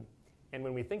 And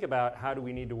when we think about how do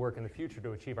we need to work in the future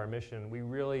to achieve our mission, we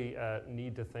really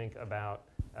need to think about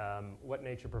what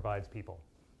nature provides people.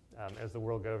 As the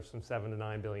world goes from 7 to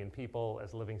 9 billion people,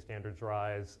 as living standards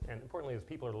rise, and importantly, as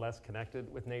people are less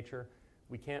connected with nature,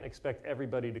 we can't expect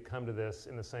everybody to come to this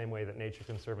in the same way that Nature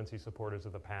Conservancy supporters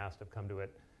of the past have come to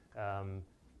it,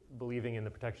 believing in the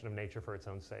protection of nature for its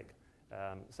own sake.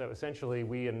 So essentially,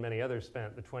 we and many others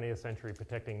spent the 20th century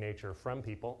protecting nature from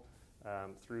people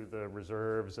through the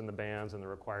reserves and the bans and the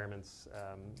requirements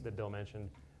that Bill mentioned.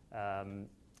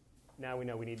 Now we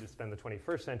know we need to spend the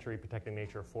 21st century protecting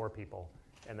nature for people.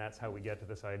 And that's how we get to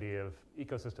this idea of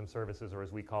ecosystem services, or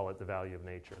as we call it, the value of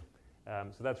nature.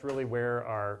 So that's really where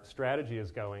our strategy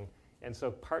is going. And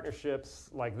so partnerships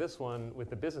like this one with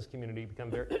the business community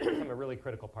become a really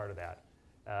critical part of that.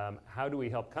 How do we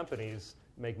help companies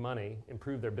make money,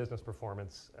 improve their business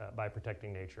performance by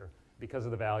protecting nature because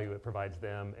of the value it provides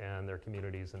them and their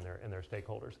communities and their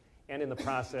stakeholders? And in the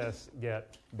process,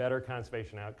 get better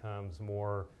conservation outcomes,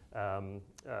 more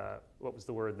what was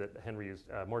the word that Henry used?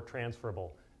 More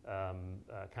transferable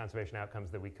conservation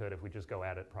outcomes that we could if we just go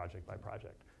at it project by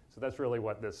project. So that's really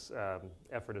what this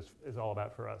effort is all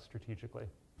about for us strategically.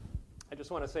 I just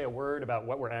want to say a word about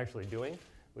what we're actually doing.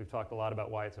 We've talked a lot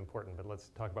about why it's important, but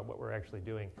let's talk about what we're actually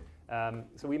doing.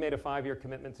 So we made a 5-year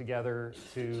commitment together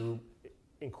to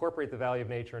incorporate the value of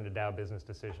nature into Dow business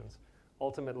decisions.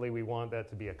 Ultimately, we want that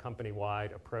to be a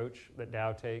company-wide approach that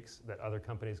Dow takes, that other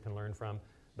companies can learn from.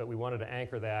 But we wanted to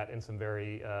anchor that in some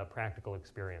very practical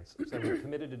experience. So we're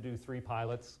committed to do 3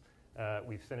 pilots.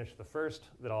 We've finished the first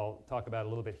that I'll talk about a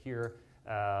little bit here.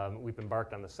 We've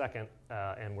embarked on the second,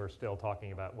 and we're still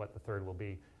talking about what the third will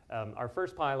be. Our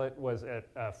first pilot was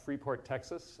at Freeport,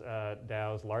 Texas,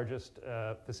 Dow's largest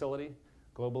facility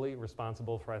globally,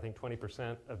 responsible for, I think,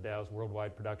 20% of Dow's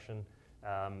worldwide production.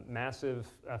 Massive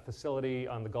facility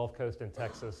on the Gulf Coast in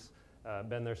Texas,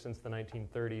 been there since the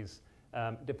 1930s.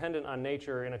 Dependent on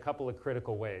nature in a couple of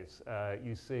critical ways.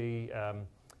 You see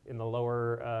in the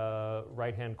lower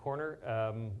right-hand corner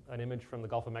an image from the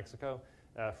Gulf of Mexico.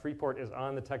 Freeport is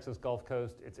on the Texas Gulf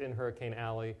Coast. It's in Hurricane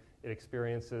Alley. It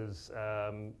experiences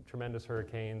tremendous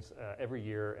hurricanes every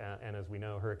year, and as we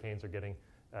know, hurricanes are getting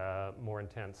more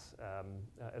intense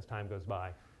as time goes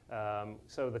by.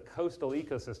 So the coastal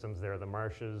ecosystems there, the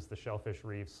marshes, the shellfish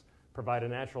reefs, provide a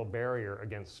natural barrier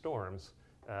against storms.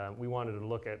 We wanted to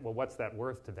look at, well, what's that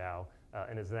worth to Dow?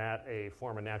 And is that a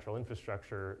form of natural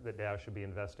infrastructure that Dow should be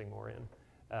investing more in?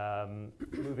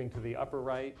 Moving to the upper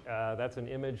right, that's an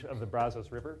image of the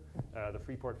Brazos River. The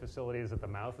Freeport facility is at the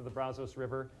mouth of the Brazos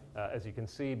River. As you can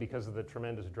see, because of the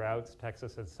tremendous droughts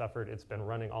Texas has suffered, it's been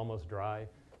running almost dry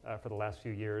for the last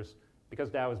few years. Because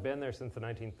Dow has been there since the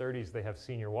 1930s, they have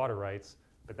senior water rights,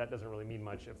 but that doesn't really mean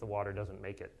much if the water doesn't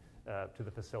make it to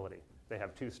the facility. They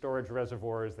have 2 storage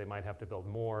reservoirs. They might have to build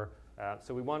more.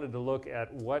 So we wanted to look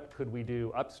at what could we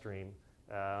do upstream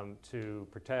to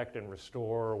protect and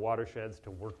restore watersheds,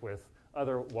 to work with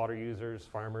other water users,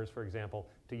 farmers, for example,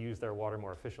 to use their water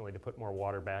more efficiently, to put more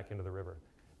water back into the river.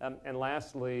 And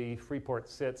lastly, Freeport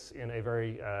sits in a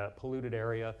very polluted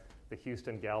area, the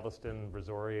Houston, Galveston,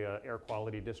 Brazoria Air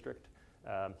Quality District.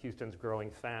 Houston's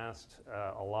growing fast,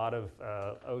 a lot of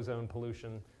ozone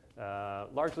pollution,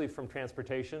 largely from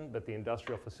transportation, but the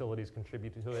industrial facilities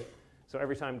contribute to it. So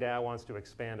every time Dow wants to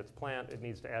expand its plant, it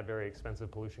needs to add very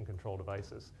expensive pollution control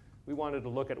devices. We wanted to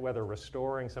look at whether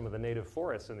restoring some of the native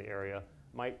forests in the area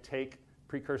might take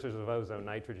precursors of ozone,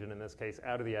 nitrogen in this case,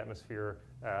 out of the atmosphere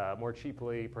more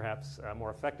cheaply, perhaps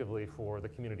more effectively for the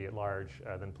community at large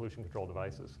than pollution control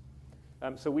devices.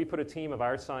 So we put a team of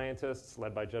our scientists,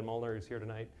 led by Jen Molnar, who's here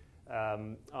tonight,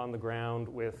 on the ground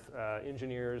with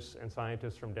engineers and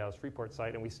scientists from Dow's Freeport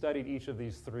site, and we studied each of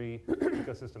these 3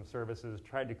 ecosystem services,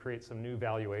 tried to create some new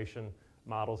valuation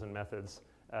models and methods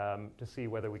to see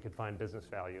whether we could find business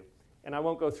value. And I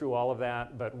won't go through all of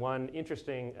that, but one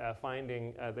interesting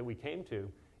finding that we came to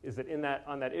is that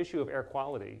on that issue of air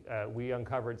quality, we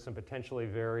uncovered some potentially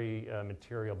very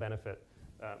material benefit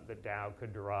that Dow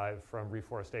could derive from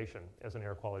reforestation as an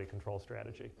air quality control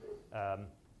strategy.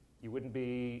 You wouldn't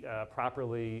be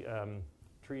properly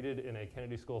treated in a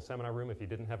Kennedy School seminar room if you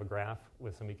didn't have a graph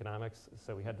with some economics,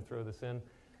 so we had to throw this in.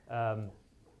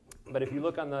 But if you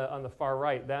look on the far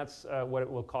right, that's what it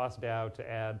will cost Dow to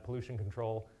add pollution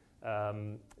control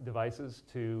devices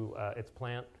to its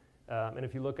plant. And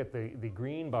if you look at the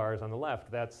green bars on the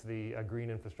left, that's the green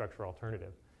infrastructure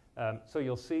alternative. So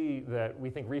you'll see that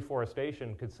we think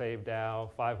reforestation could save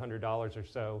Dow $500 or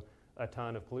so a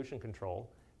ton of pollution control.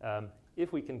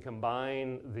 If we can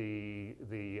combine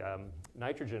the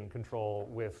nitrogen control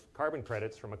with carbon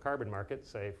credits from a carbon market,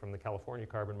 say from the California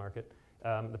carbon market,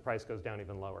 the price goes down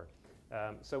even lower.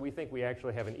 So we think we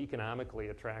actually have an economically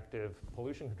attractive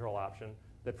pollution control option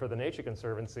that for the Nature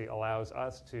Conservancy allows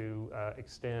us to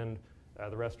extend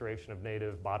the restoration of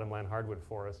native bottomland hardwood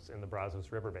forests in the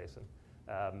Brazos River Basin.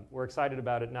 We're excited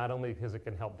about it not only because it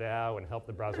can help Dow and help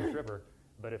the Brazos River,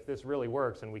 but if this really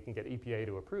works and we can get EPA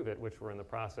to approve it, which we're in the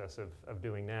process of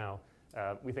doing now,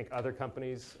 we think other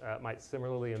companies might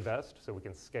similarly invest so we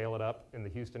can scale it up in the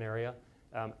Houston area.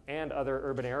 And other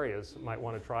urban areas might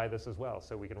want to try this as well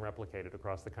so we can replicate it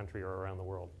across the country or around the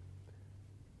world.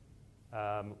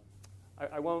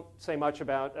 I won't say much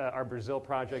about our Brazil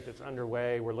project. It's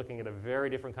underway. We're looking at a very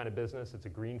different kind of business. It's a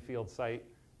greenfield site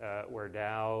where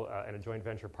Dow and a joint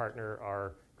venture partner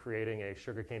are creating a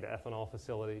sugarcane to ethanol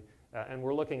facility. And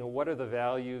we're looking at what are the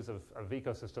values of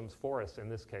ecosystems, forests in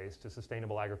this case, to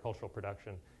sustainable agricultural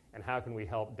production, and how can we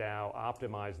help Dow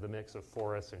optimize the mix of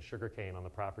forests and sugarcane on the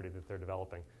property that they're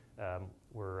developing.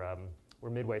 We're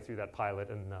midway through that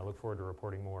pilot and look forward to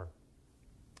reporting more.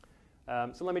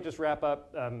 So let me just wrap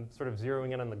up, sort of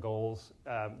zeroing in on the goals.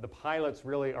 The pilots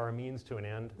really are a means to an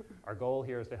end. Our goal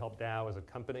here is to help Dow as a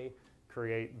company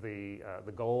create the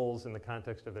goals in the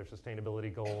context of their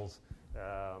sustainability goals,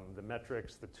 the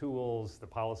metrics, the tools, the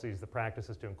policies, the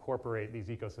practices to incorporate these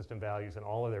ecosystem values in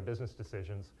all of their business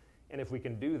decisions. And if we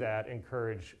can do that,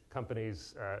 encourage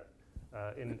companies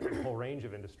in a whole range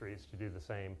of industries to do the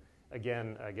same.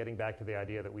 Again, getting back to the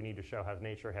idea that we need to show how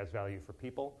nature has value for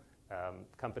people,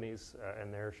 companies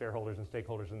and their shareholders and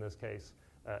stakeholders in this case,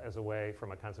 as a way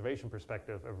from a conservation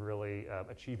perspective of really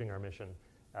achieving our mission.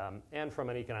 And from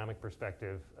an economic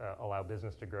perspective, allow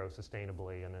business to grow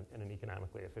sustainably in an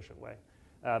economically efficient way.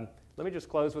 Let me just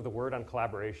close with a word on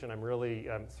collaboration. I'm really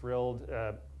thrilled,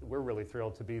 we're really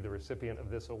thrilled to be the recipient of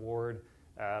this award.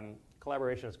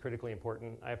 Collaboration is critically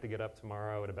important. I have to get up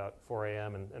tomorrow at about 4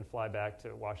 a.m. and fly back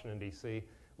to Washington, D.C.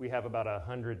 We have about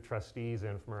 100 trustees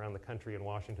in from around the country in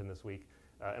Washington this week,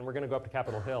 and we're going to go up to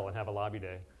Capitol Hill and have a lobby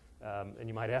day. And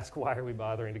you might ask, why are we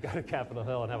bothering to go to Capitol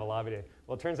Hill and have a lobby day?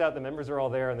 Well, it turns out the members are all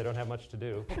there and they don't have much to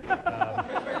do.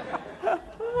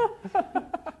 So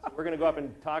we're going to go up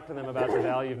and talk to them about the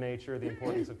value of nature, the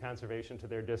importance of conservation to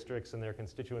their districts and their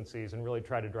constituencies, and really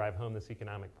try to drive home this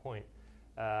economic point.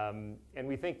 And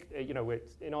we think,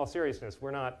 in all seriousness,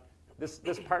 we're not, this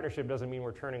partnership doesn't mean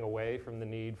we're turning away from the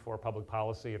need for public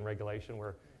policy and regulation.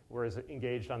 We're as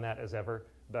engaged on that as ever.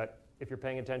 But if you're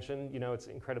paying attention, it's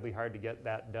incredibly hard to get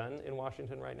that done in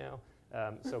Washington right now.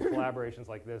 So collaborations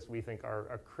like this, we think, are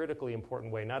a critically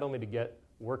important way, not only to get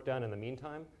work done in the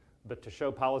meantime, but to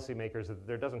show policymakers that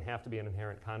there doesn't have to be an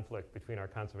inherent conflict between our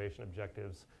conservation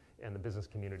objectives and the business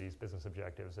community's business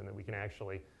objectives, and that we can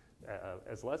actually,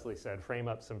 as Leslie said, frame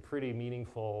up some pretty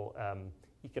meaningful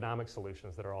economic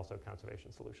solutions that are also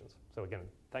conservation solutions. So again,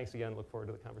 thanks again. Look forward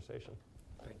to the conversation.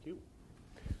 Thank you.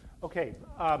 Okay,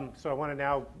 so I want to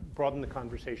now broaden the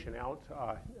conversation out.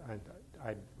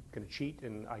 I'm going to cheat,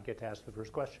 and I get to ask the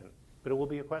first question, but it will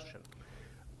be a question.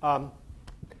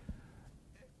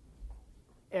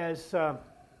 As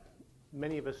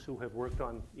many of us who have worked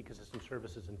on ecosystem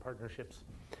services and partnerships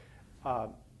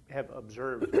have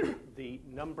observed, the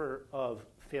number of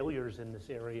failures in this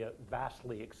area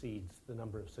vastly exceeds the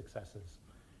number of successes.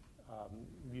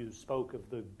 You spoke of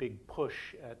the big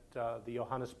push at the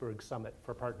Johannesburg Summit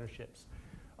for partnerships.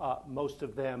 Most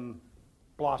of them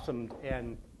blossomed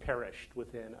and perished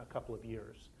within a couple of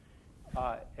years.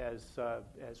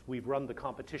 As we've run the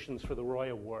competitions for the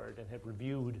Roy Award and have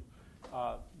reviewed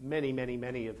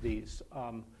many of these,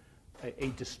 a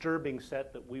disturbing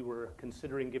set that we were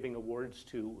considering giving awards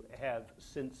to have,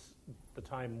 since the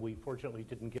time we fortunately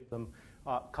didn't give them,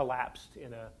 collapsed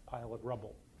in a pile of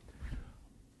rubble.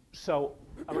 So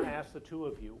I'm going to ask the two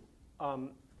of you,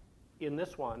 in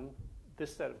this one,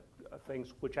 this set of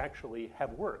things which actually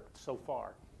have worked so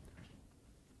far,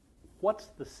 what's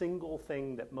the single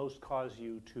thing that most caused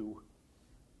you to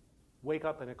wake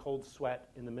up in a cold sweat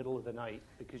in the middle of the night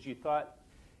because you thought,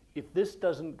 if this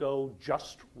doesn't go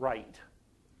just right,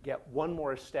 get one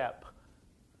more step,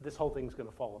 this whole thing's going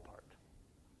to fall apart?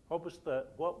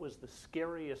 What was the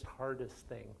scariest, hardest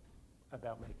thing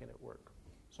about making it work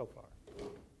so far?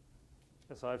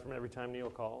 Aside from every time Neil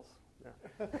calls. Yeah.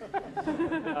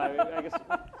 I guess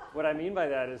what I mean by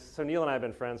that is, so Neil and I have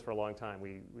been friends for a long time.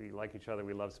 We like each other.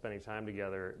 We love spending time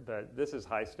together. But this is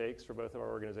high stakes for both of our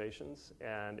organizations.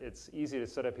 And it's easy to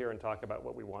sit up here and talk about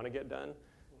what we want to get done.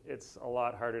 It's a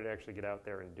lot harder to actually get out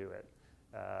there and do it.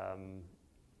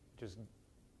 Just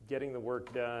getting the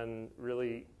work done,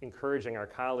 really encouraging our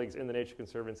colleagues in the Nature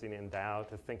Conservancy and in Dow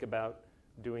to think about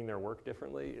doing their work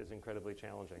differently is incredibly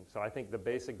challenging. So I think the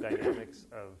basic dynamics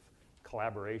of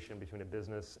collaboration between a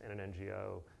business and an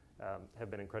NGO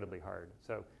have been incredibly hard.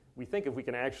 So we think if we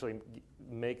can actually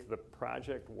make the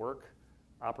project work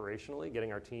operationally,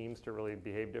 getting our teams to really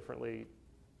behave differently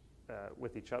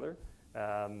with each other,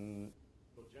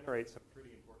 will generate some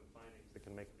pretty important findings that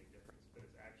can make a big difference. But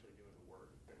it's actually doing the work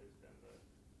that has been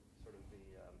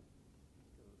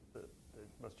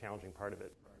the most challenging part of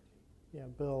it for our team. Yeah,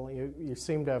 Bill, you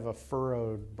seem to have a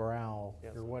furrowed brow.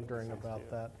 Yes, you're wondering about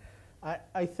that.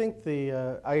 I think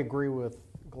I agree with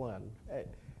Glenn.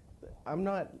 I'm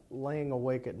not laying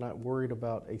awake at night worried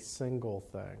about a single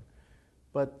thing,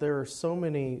 but there are so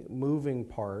many moving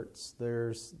parts.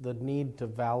 There's the need to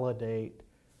validate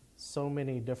so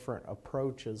many different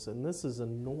approaches, and this is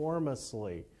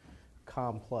enormously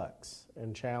complex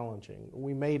and challenging.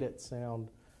 We made it sound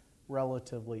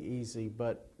relatively easy,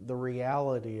 but the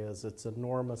reality is it's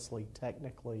enormously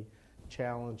technically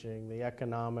challenging. The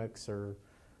economics are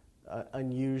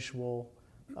unusual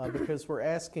because we're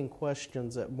asking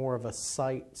questions at more of a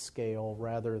site scale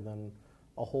rather than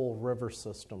a whole river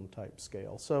system type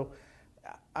scale. So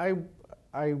I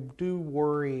do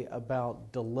worry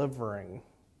about delivering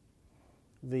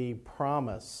the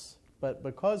promise, but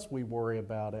because we worry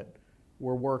about it,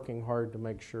 we're working hard to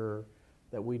make sure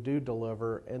that we do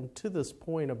deliver. And to this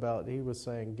point about, he was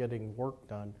saying, getting work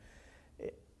done,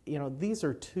 you know, these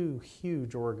are two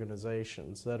huge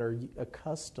organizations that are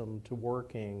accustomed to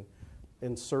working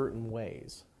in certain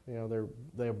ways. You know,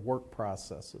 they have work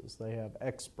processes, they have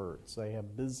experts, they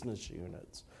have business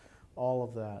units, all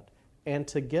of that. And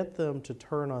to get them to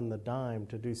turn on the dime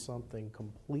to do something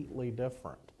completely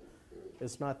different,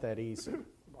 it's not that easy.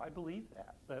 I believe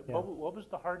that. But Yeah. what was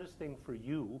the hardest thing for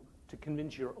you to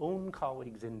convince your own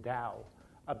colleagues in Dow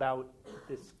about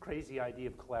this crazy idea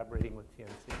of collaborating with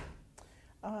TNC?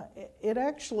 It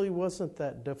actually wasn't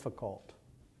that difficult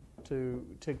to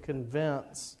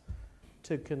convince,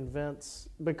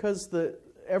 because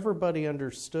everybody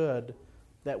understood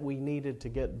that we needed to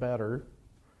get better,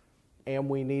 and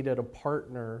we needed a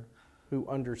partner who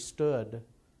understood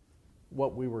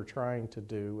what we were trying to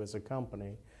do as a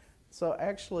company. So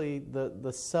actually,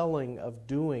 the selling of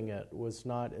doing it was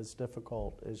not as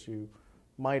difficult as you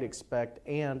might expect,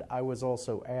 and I was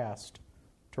also asked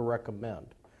to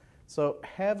recommend. So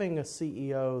having a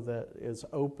CEO that is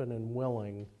open and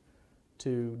willing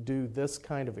to do this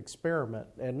kind of experiment,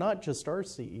 and not just our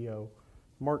CEO,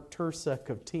 Mark Tursek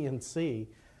of TNC,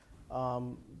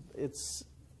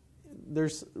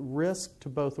 there's risk to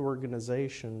both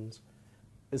organizations,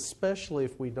 especially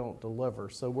if we don't deliver.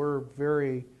 So we're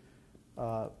very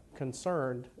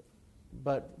concerned,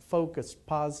 but focused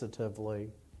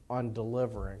positively on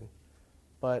delivering.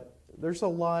 But there's a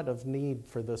lot of need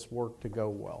for this work to go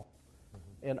well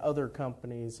in other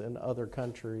companies, in other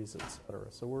countries, et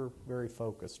cetera. So we're very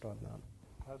focused on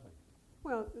that.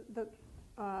 Well,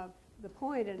 the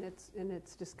point, and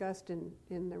it's discussed in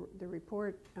the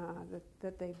report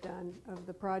that they've done of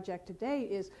the project to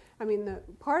date, is, I mean, the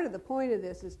part of the point of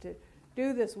this is to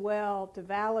do this well, to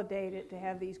validate it, to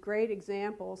have these great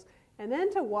examples, and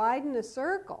then to widen the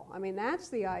circle. I mean, that's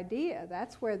the idea.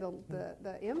 That's where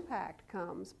the impact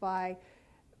comes, by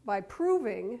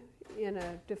proving in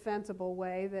a defensible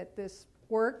way that this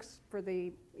works for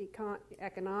the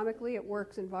economically, it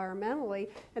works environmentally,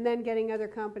 and then getting other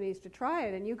companies to try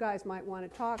it. And you guys might want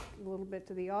to talk a little bit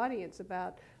to the audience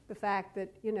about the fact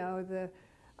that, you know, the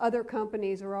other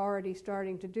companies are already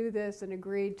starting to do this and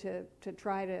agreed to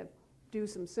try to do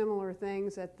some similar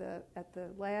things at the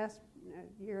last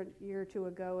year or two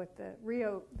ago at the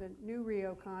new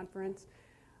Rio conference,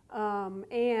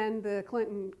 and the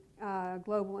Clinton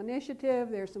Global Initiative.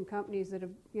 There's some companies that have,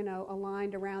 you know,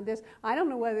 aligned around this. I don't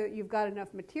know whether you've got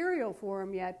enough material for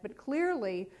them yet, but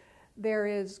clearly there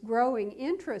is growing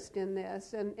interest in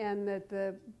this, and that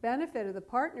the benefit of the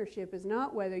partnership is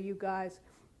not whether you guys,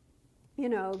 you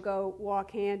know, go walk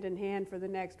hand in hand for the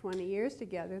next 20 years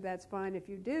together. That's fine if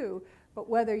you do, but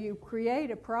whether you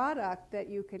create a product that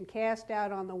you can cast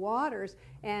out on the waters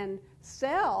and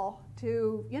sell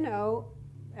to, you know,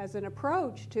 as an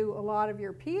approach to a lot of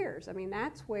your peers. I mean,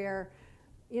 that's where,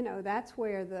 you know, that's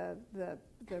where the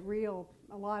real,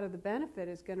 a lot of the benefit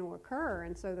is going to occur.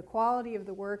 And so the quality of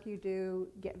the work you do,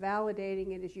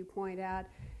 validating it, as you point out,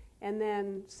 and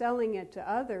then selling it to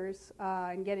others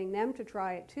and getting them to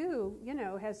try it too, you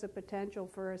know, has the potential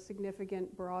for a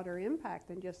significant broader impact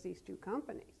than just these two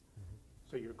companies.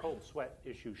 So your cold sweat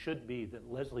issue should be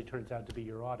that Leslie turns out to be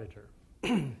your auditor.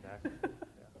 Exactly.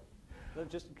 No,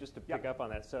 just to pick up on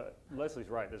that, so Leslie's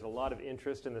right. There's a lot of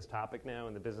interest in this topic now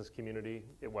in the business community.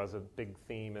 It was a big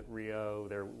theme at Rio.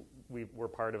 We're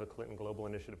part of a Clinton Global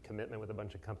Initiative commitment with a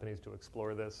bunch of companies to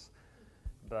explore this,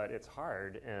 but it's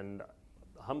hard. And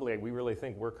humbly, we really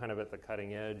think we're kind of at the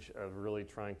cutting edge of really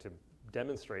trying to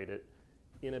demonstrate it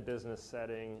in a business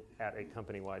setting at a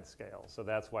company-wide scale. So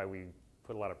that's why we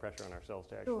put a lot of pressure on ourselves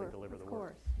to actually deliver the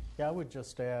work. Yeah, I would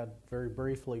just add very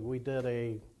briefly, we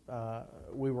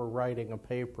were writing a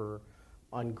paper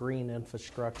on green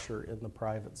infrastructure in the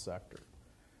private sector.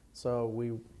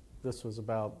 So this was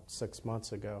about 6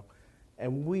 months ago,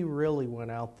 and we really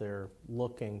went out there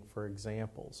looking for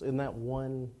examples. In that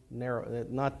one narrow,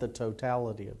 not the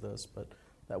totality of this, but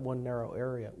that one narrow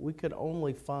area, we could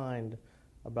only find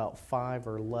about 5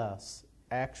 or less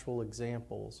actual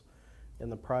examples in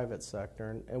the private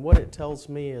sector. And what it tells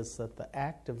me is that the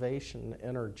activation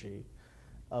energy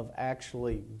of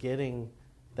actually getting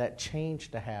that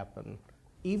change to happen,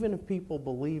 even if people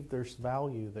believe there's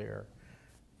value there,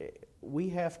 we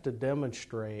have to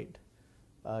demonstrate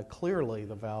clearly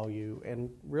the value and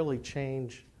really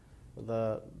change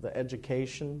the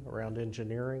education around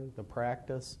engineering, the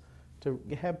practice, to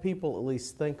have people at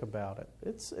least think about it.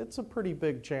 It's a pretty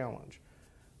big challenge,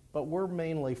 but we're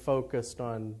mainly focused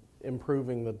on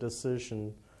improving the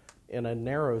decision in a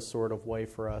narrow sort of way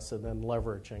for us and then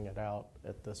leveraging it out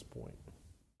at this point.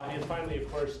 And finally,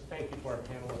 of course, thank you to our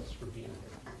panelists for being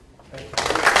here.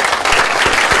 Thank you.